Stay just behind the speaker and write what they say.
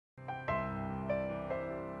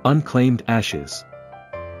Unclaimed Ashes.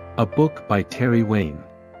 A book by Terry Wayne.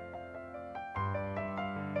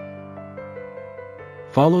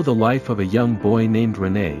 Follow the life of a young boy named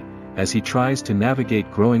Rene, as he tries to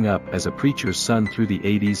navigate growing up as a preacher's son through the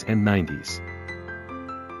 80s and 90s.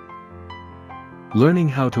 Learning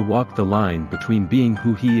how to walk the line between being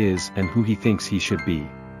who he is and who he thinks he should be.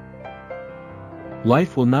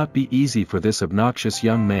 Life will not be easy for this obnoxious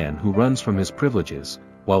young man who runs from his privileges,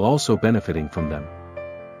 while also benefiting from them.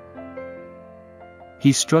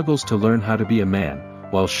 He struggles to learn how to be a man,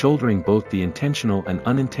 while shouldering both the intentional and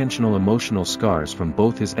unintentional emotional scars from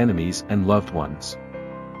both his enemies and loved ones.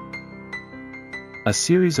 A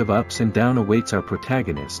series of ups and downs awaits our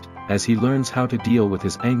protagonist, as he learns how to deal with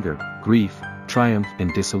his anger, grief, triumph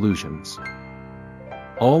and disillusions.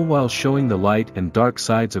 All while showing the light and dark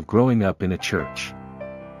sides of growing up in a church.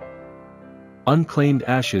 Unclaimed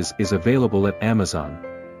Ashes is available at Amazon.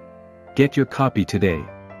 Get your copy today.